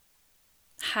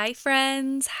Hi,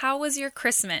 friends. How was your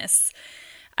Christmas?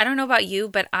 I don't know about you,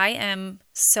 but I am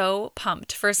so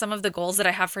pumped for some of the goals that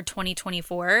I have for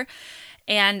 2024.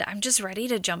 And I'm just ready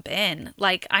to jump in.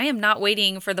 I am not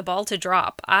waiting for the ball to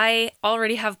drop. I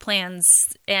already have plans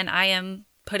and I am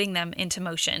putting them into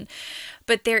motion.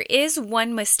 But there is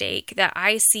one mistake that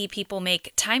I see people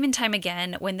make time and time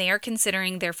again when they are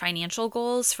considering their financial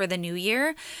goals for the new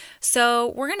year.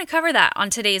 So we're going to cover that on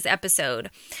today's episode.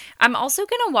 I'm also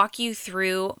going to walk you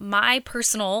through my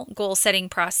personal goal setting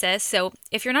process. So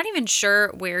if you're not even sure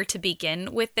where to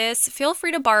begin with this, feel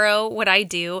free to borrow what I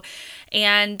do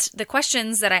and the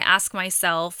questions that I ask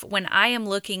myself when I am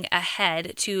looking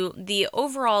ahead to the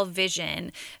overall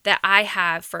vision that I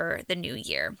have for the new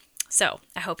year. So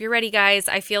I hope you're ready, guys.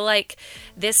 I feel like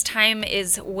this time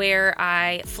is where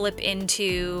I flip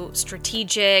into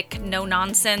strategic, no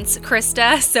nonsense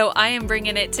Krista. So I am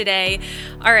bringing it today.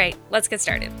 All right, let's get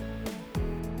started.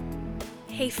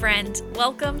 Hey friend,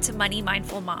 welcome to Money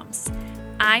Mindful Moms.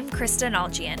 I'm Krista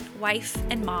Naljian, wife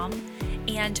and mom,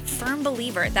 and firm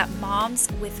believer that moms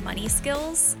with money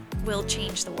skills will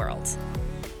change the world.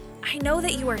 I know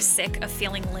that you are sick of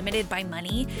feeling limited by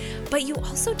money, but you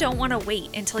also don't want to wait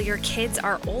until your kids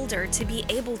are older to be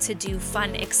able to do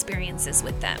fun experiences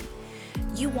with them.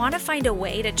 You want to find a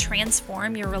way to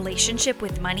transform your relationship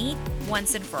with money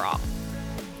once and for all.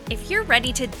 If you're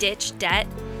ready to ditch debt,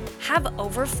 have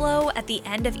overflow at the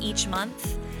end of each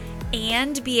month,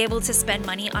 and be able to spend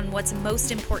money on what's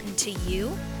most important to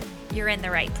you, you're in the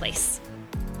right place.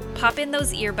 Pop in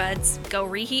those earbuds, go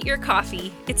reheat your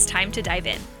coffee. It's time to dive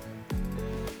in.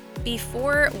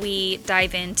 Before we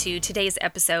dive into today's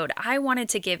episode, I wanted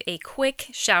to give a quick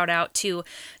shout out to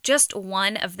just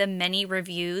one of the many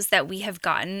reviews that we have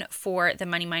gotten for the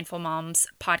Money Mindful Moms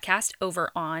podcast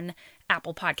over on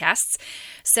Apple Podcasts.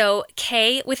 So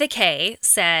Kay with a K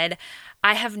said,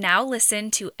 I have now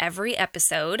listened to every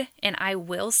episode, and I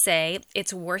will say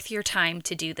it's worth your time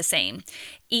to do the same.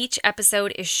 Each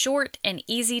episode is short and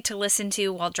easy to listen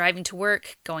to while driving to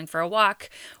work, going for a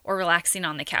walk, or relaxing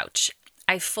on the couch.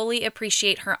 I fully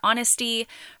appreciate her honesty,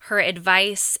 her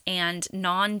advice, and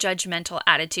non-judgmental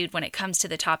attitude when it comes to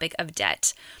the topic of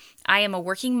debt. I am a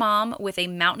working mom with a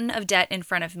mountain of debt in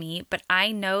front of me, but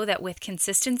I know that with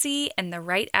consistency and the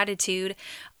right attitude,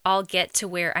 I'll get to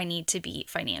where I need to be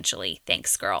financially.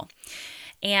 Thanks, girl.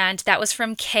 And that was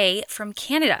from Kay from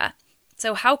Canada.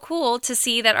 So how cool to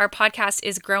see that our podcast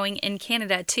is growing in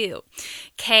Canada too.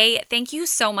 Kay, thank you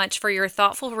so much for your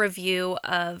thoughtful review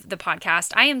of the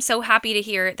podcast. I am so happy to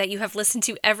hear that you have listened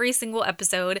to every single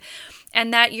episode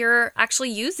and that you're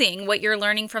actually using what you're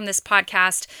learning from this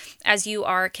podcast as you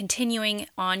are continuing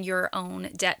on your own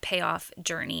debt payoff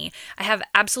journey. I have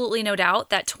absolutely no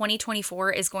doubt that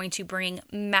 2024 is going to bring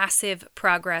massive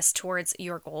progress towards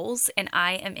your goals, and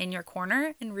I am in your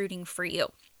corner and rooting for you.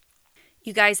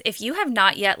 You guys, if you have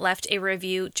not yet left a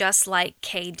review just like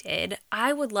Kay did,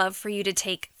 I would love for you to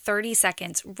take 30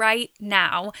 seconds right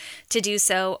now to do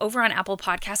so over on Apple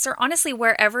Podcasts, or honestly,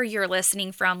 wherever you're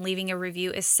listening from. Leaving a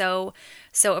review is so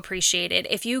appreciated.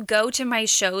 If you go to my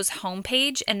show's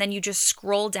homepage and then you just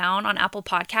scroll down on Apple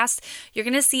Podcasts, you're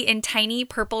going to see in tiny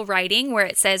purple writing where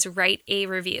it says write a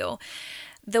review.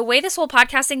 The way this whole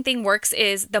podcasting thing works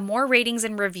is the more ratings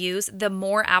and reviews, the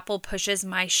more Apple pushes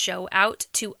my show out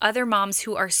to other moms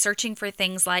who are searching for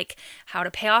things like how to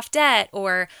pay off debt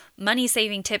or money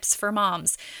saving tips for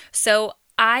moms. So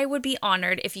I would be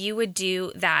honored if you would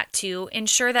do that to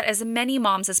ensure that as many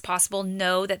moms as possible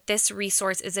know that this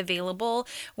resource is available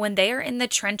when they are in the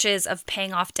trenches of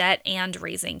paying off debt and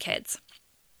raising kids.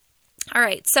 All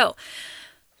right, so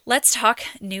let's talk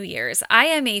New Year's. I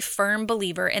am a firm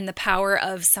believer in the power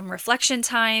of some reflection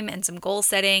time and some goal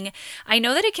setting. I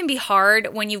know that it can be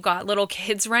hard when you've got little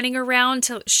kids running around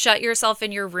to shut yourself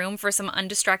in your room for some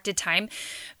undistracted time,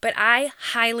 but I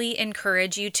highly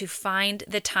encourage you to find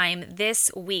the time this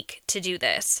week to do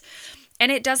this.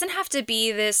 And it doesn't have to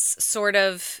be this sort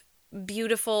of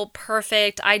beautiful,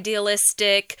 perfect,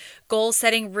 idealistic,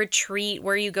 goal-setting retreat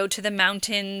where you go to the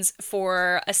mountains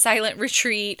for a silent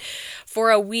retreat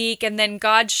for a week and then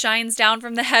God shines down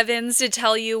from the heavens to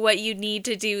tell you what you need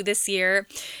to do this year.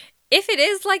 If it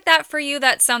is like that for you,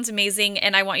 that sounds amazing,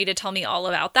 and I want you to tell me all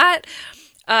about that.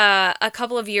 A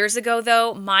couple of years ago,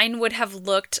 though, mine would have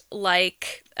looked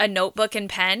like a notebook and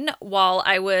pen while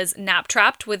I was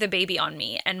nap-trapped with a baby on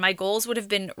me, and my goals would have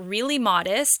been really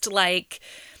modest, like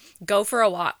go for a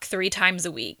walk 3 times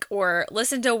a week, or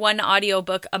listen to 1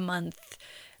 audiobook a month,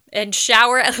 and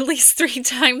shower at least 3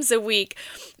 times a week.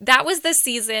 That was the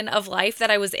season of life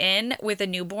that I was in with a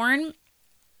newborn.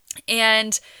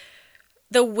 And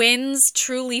the winds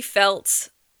truly felt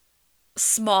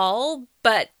small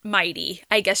but mighty,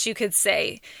 I guess you could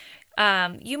say.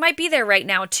 You might be there right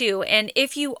now too. And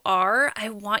if you are, I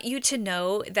want you to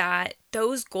know that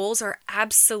those goals are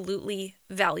absolutely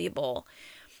valuable.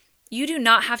 You do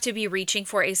not have to be reaching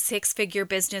for a 6-figure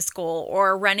business goal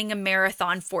or running a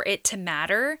marathon for it to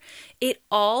matter. It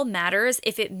all matters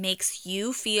if it makes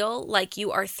you feel like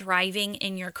you are thriving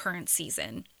in your current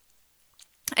season.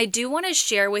 I do want to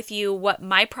share with you what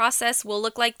my process will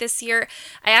look like this year.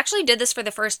 I actually did this for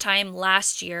the first time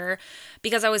last year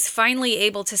because I was finally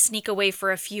able to sneak away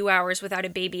for a few hours without a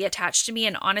baby attached to me.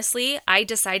 And honestly, I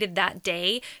decided that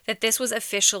day that this was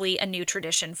officially a new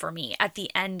tradition for me at the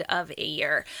end of a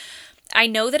year. I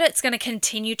know that it's going to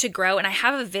continue to grow, and I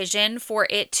have a vision for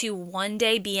it to one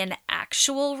day be an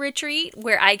actual retreat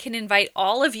where I can invite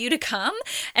all of you to come,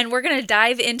 and we're going to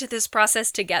dive into this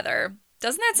process together.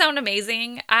 Doesn't that sound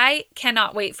amazing? I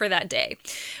cannot wait for that day.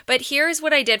 But here's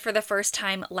what I did for the first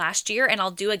time last year, and I'll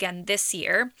do again this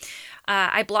year.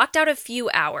 I blocked out a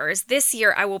few hours. This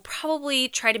year, I will probably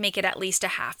try to make it at least a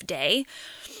half day.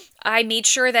 I made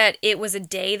sure that it was a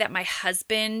day that my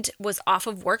husband was off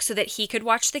of work so that he could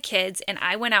watch the kids, and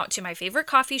I went out to my favorite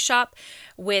coffee shop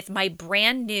with my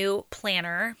brand new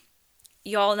planner.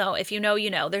 Y'all know, if you know,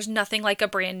 you know, there's nothing like a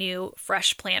brand new,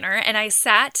 fresh planner. And I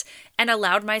sat and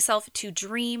allowed myself to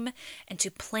dream and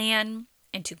to plan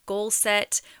and to goal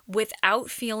set without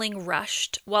feeling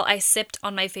rushed while I sipped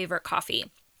on my favorite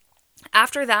coffee.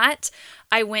 After that,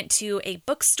 I went to a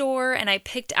bookstore and I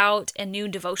picked out a new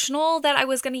devotional that I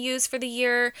was going to use for the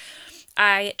year.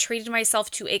 I treated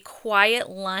myself to a quiet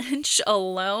lunch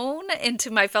alone. And to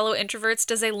my fellow introverts,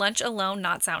 does a lunch alone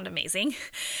not sound amazing?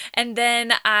 And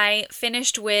then I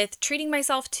finished with treating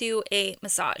myself to a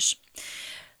massage.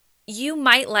 You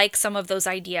might like some of those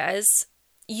ideas.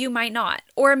 You might not.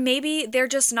 Or maybe they're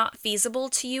just not feasible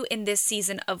to you in this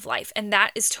season of life. And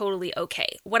that is totally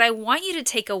okay. What I want you to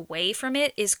take away from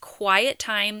it is quiet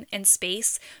time and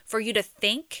space for you to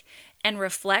think and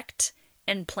reflect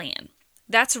and plan.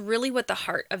 That's really what the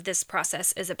heart of this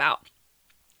process is about.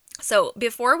 So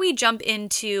before we jump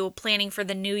into planning for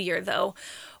the new year, though,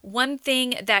 one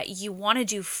thing that you want to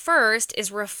do first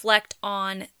is reflect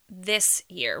on this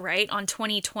year, right? On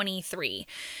 2023.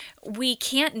 We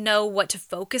can't know what to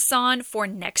focus on for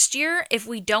next year if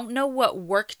we don't know what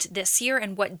worked this year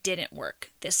and what didn't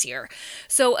work this year.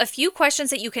 So a few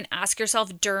questions that you can ask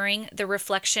yourself during the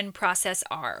reflection process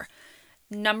are,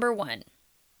 number 1,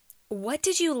 what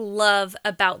did you love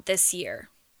about this year?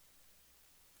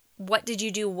 What did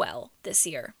you do well this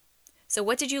year? So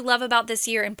what did you love about this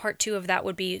year? And part 2 of that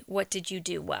would be, what did you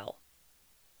do well?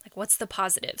 Like, what's the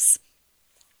positives?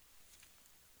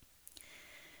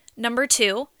 Number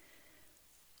 2,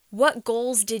 what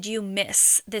goals did you miss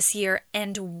this year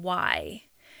and why?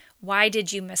 Why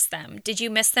did you miss them? Did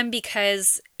you miss them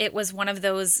because it was one of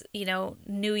those,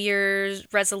 New Year's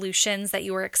resolutions that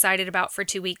you were excited about for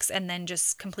 2 weeks and then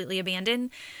just completely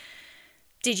abandoned?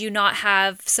 Did you not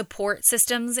have support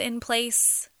systems in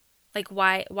place? Like,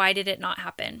 why did it not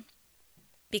happen?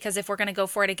 Because if we're going to go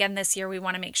for it again this year, we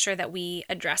want to make sure that we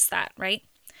address that, right?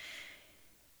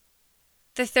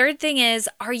 The third thing is,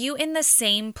 are you in the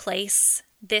same place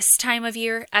this time of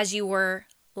year as you were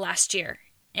last year?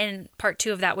 And part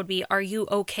 2 of that would be, are you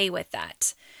okay with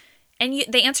that? And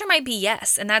the answer might be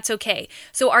yes, and that's okay.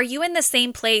 So are you in the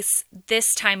same place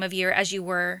this time of year as you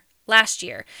were last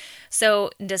year? So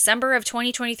in December of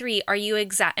 2023, are you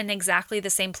in exactly the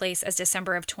same place as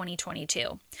December of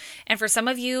 2022? And for some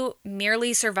of you,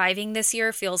 merely surviving this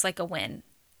year feels like a win.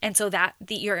 And so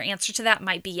your answer to that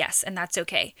might be yes, and that's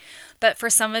okay. But for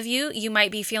some of you, you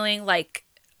might be feeling like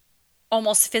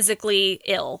almost physically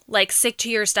ill, like sick to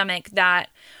your stomach, that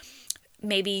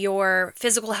maybe your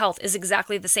physical health is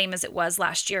exactly the same as it was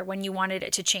last year when you wanted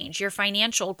it to change, your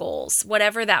financial goals,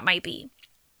 whatever that might be.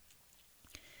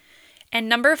 And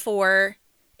number 4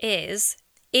 is,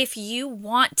 if you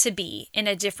want to be in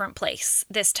a different place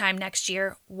this time next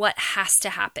year, what has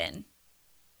to happen?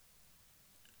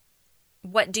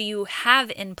 What do you have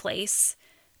in place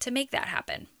to make that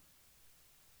happen?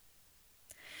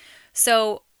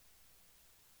 So,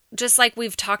 just like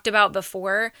we've talked about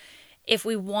before, if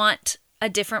we want a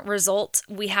different result,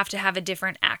 we have to have a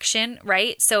different action,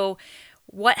 right? So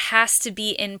what has to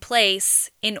be in place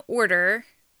in order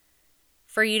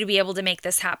for you to be able to make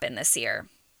this happen this year?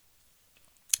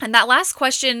 And that last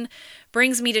question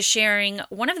brings me to sharing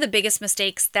one of the biggest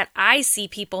mistakes that I see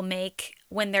people make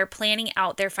when they're planning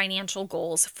out their financial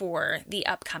goals for the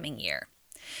upcoming year.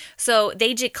 So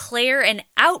they declare an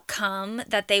outcome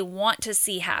that they want to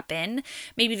see happen.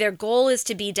 Maybe their goal is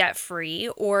to be debt-free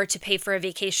or to pay for a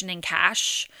vacation in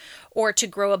cash or to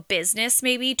grow a business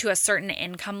maybe to a certain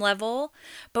income level.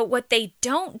 But what they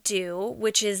don't do,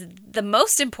 which is the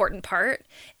most important part,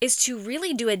 is to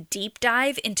really do a deep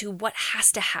dive into what has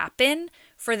to happen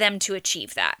for them to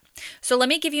achieve that. So let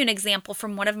me give you an example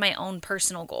from one of my own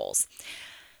personal goals.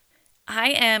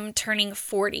 I am turning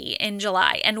 40 in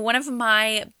July, and one of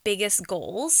my biggest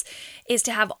goals is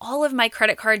to have all of my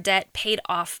credit card debt paid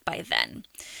off by then.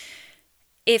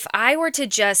 If I were to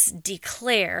just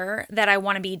declare that I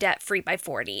want to be debt-free by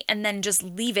 40 and then just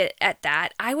leave it at that,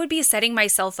 I would be setting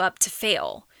myself up to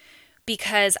fail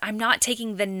because I'm not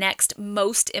taking the next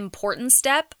most important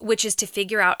step, which is to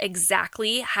figure out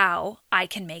exactly how I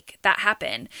can make that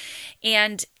happen.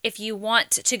 And if you want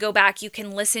to go back, you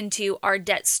can listen to our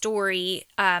debt story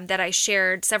that I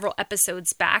shared several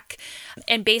episodes back.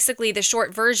 And basically the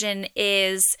short version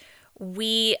is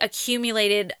we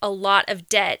accumulated a lot of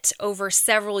debt over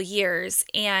several years,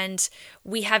 and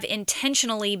we have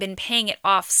intentionally been paying it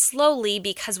off slowly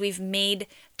because we've made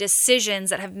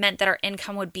decisions that have meant that our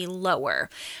income would be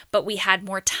lower, but we had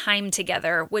more time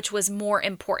together, which was more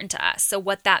important to us. So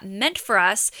what that meant for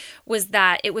us was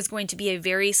that it was going to be a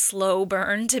very slow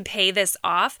burn to pay this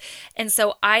off. And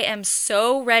so I am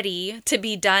so ready to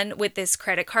be done with this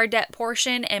credit card debt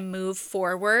portion and move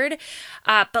forward.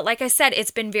 But like I said, it's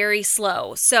been very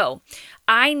slow. So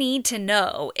I need to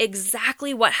know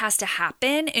exactly what has to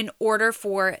happen in order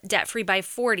for Debt Free by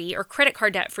 40 or credit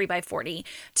card debt free by 40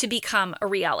 to become a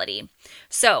reality.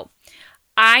 So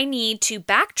I need to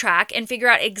backtrack and figure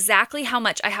out exactly how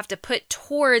much I have to put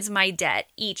towards my debt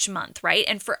each month, right?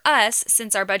 And for us,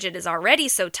 since our budget is already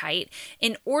so tight,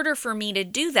 in order for me to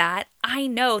do that, I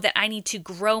know that I need to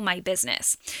grow my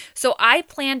business. So I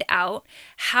planned out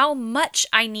how much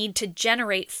I need to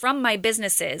generate from my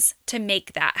businesses to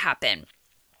make that happen.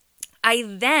 I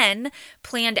then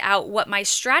planned out what my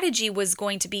strategy was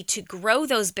going to be to grow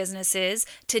those businesses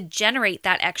to generate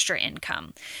that extra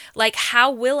income. Like,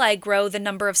 how will I grow the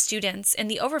number of students in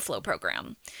the Overflow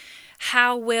program?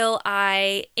 How will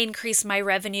I increase my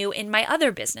revenue in my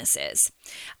other businesses?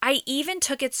 I even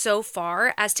took it so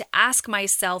far as to ask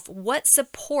myself what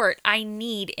support I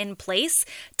need in place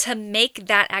to make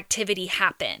that activity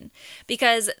happen.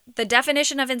 Because the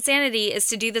definition of insanity is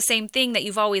to do the same thing that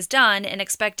you've always done and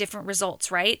expect different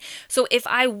results, right? So if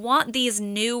I want these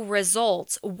new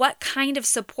results, what kind of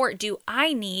support do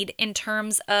I need in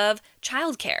terms of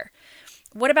childcare?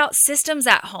 What about systems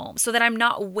at home so that I'm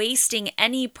not wasting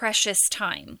any precious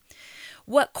time?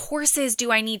 What courses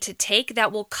do I need to take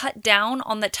that will cut down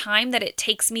on the time that it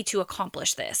takes me to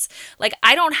accomplish this? Like,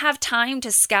 I don't have time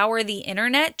to scour the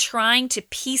internet trying to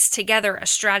piece together a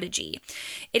strategy.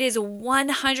 It is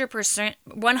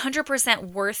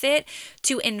 100% worth it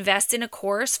to invest in a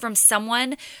course from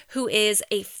someone who is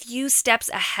a few steps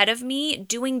ahead of me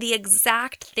doing the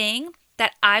exact thing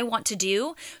that I want to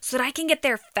do so that I can get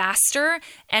there faster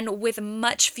and with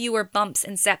much fewer bumps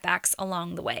and setbacks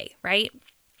along the way, right?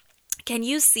 Can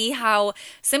you see how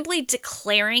simply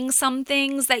declaring some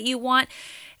things that you want,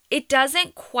 it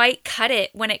doesn't quite cut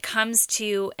it when it comes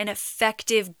to an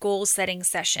effective goal setting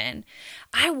session?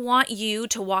 I want you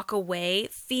to walk away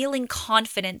feeling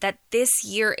confident that this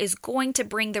year is going to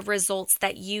bring the results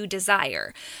that you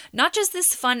desire. Not just this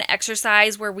fun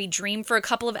exercise where we dream for a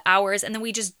couple of hours and then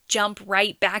we just jump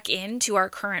right back into our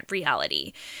current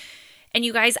reality. And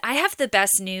you guys, I have the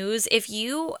best news. If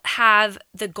you have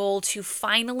the goal to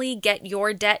finally get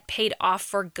your debt paid off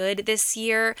for good this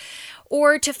year,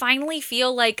 or to finally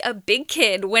feel like a big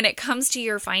kid when it comes to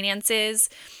your finances,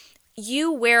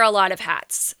 you wear a lot of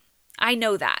hats. I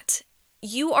know that.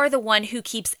 You are the one who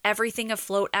keeps everything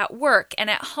afloat at work and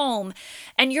at home,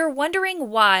 and you're wondering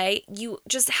why you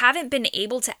just haven't been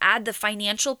able to add the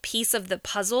financial piece of the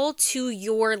puzzle to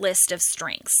your list of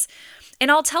strengths. And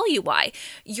I'll tell you why.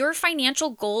 Your financial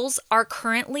goals are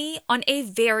currently on a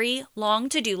very long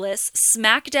to-do list,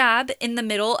 smack dab in the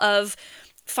middle of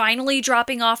finally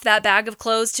dropping off that bag of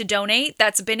clothes to donate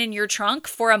that's been in your trunk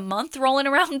for a month rolling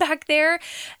around back there,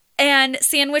 and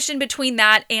sandwiched in between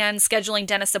that and scheduling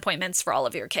dentist appointments for all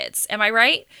of your kids. Am I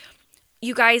right?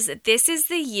 You guys, this is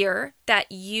the year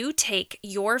that you take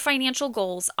your financial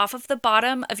goals off of the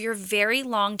bottom of your very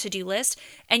long to-do list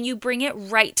and you bring it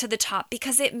right to the top,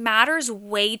 because it matters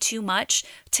way too much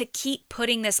to keep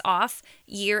putting this off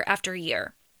year after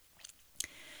year.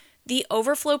 The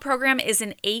Overflow program is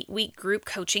an 8-week group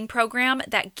coaching program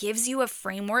that gives you a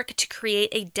framework to create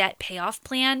a debt payoff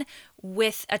plan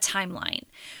with a timeline.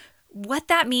 What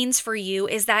that means for you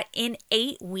is that in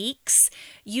 8 weeks,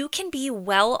 you can be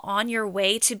well on your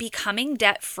way to becoming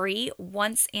debt-free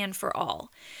once and for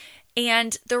all.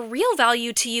 And the real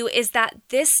value to you is that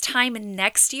this time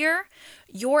next year,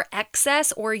 your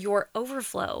excess or your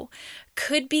overflow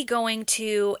could be going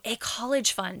to a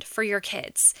college fund for your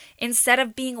kids instead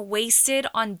of being wasted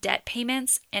on debt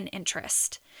payments and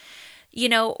interest. You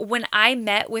know, when I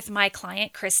met with my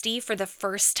client, Christy, for the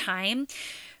first time,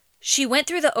 she went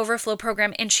through the overflow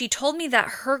program and she told me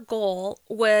that her goal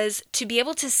was to be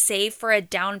able to save for a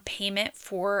down payment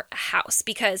for a house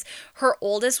because her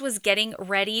oldest was getting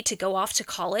ready to go off to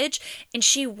college and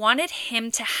she wanted him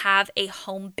to have a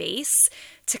home base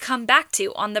to come back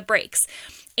to on the breaks.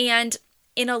 And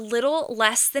in a little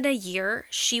less than a year,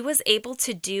 she was able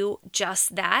to do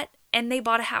just that and they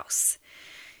bought a house.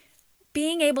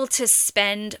 Being able to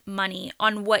spend money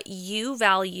on what you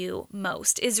value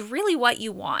most is really what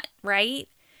you want, right?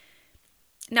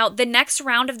 Now, the next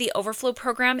round of the Overflow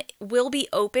program will be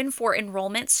open for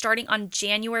enrollment starting on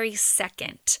January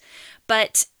 2nd.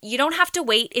 But you don't have to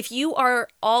wait. If you are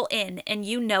all in and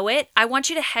you know it, I want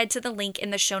you to head to the link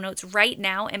in the show notes right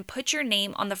now and put your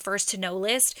name on the first to know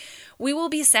list. We will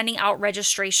be sending out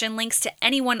registration links to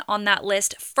anyone on that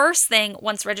list first thing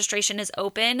once registration is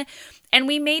open. And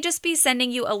we may just be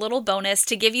sending you a little bonus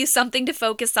to give you something to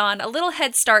focus on, a little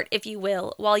head start, if you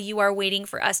will, while you are waiting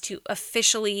for us to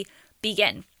officially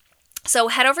begin. So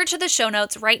head over to the show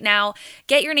notes right now,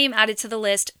 get your name added to the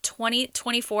list.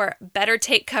 2024 better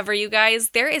take cover, you guys.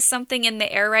 There is something in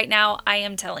the air right now, I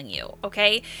am telling you,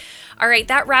 okay? All right,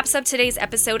 that wraps up today's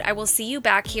episode. I will see you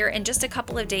back here in just a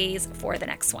couple of days for the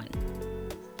next one.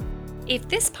 If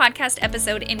this podcast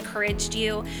episode encouraged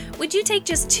you, would you take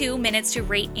just 2 minutes to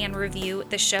rate and review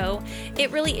the show?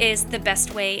 It really is the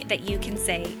best way that you can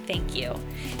say thank you.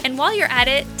 And while you're at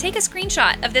it, take a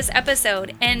screenshot of this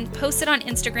episode and post it on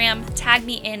Instagram, tag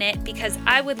me in it, because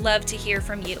I would love to hear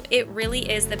from you. It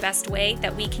really is the best way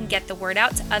that we can get the word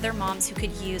out to other moms who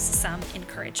could use some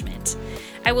encouragement.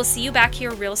 I will see you back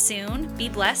here real soon. Be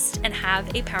blessed and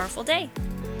have a powerful day.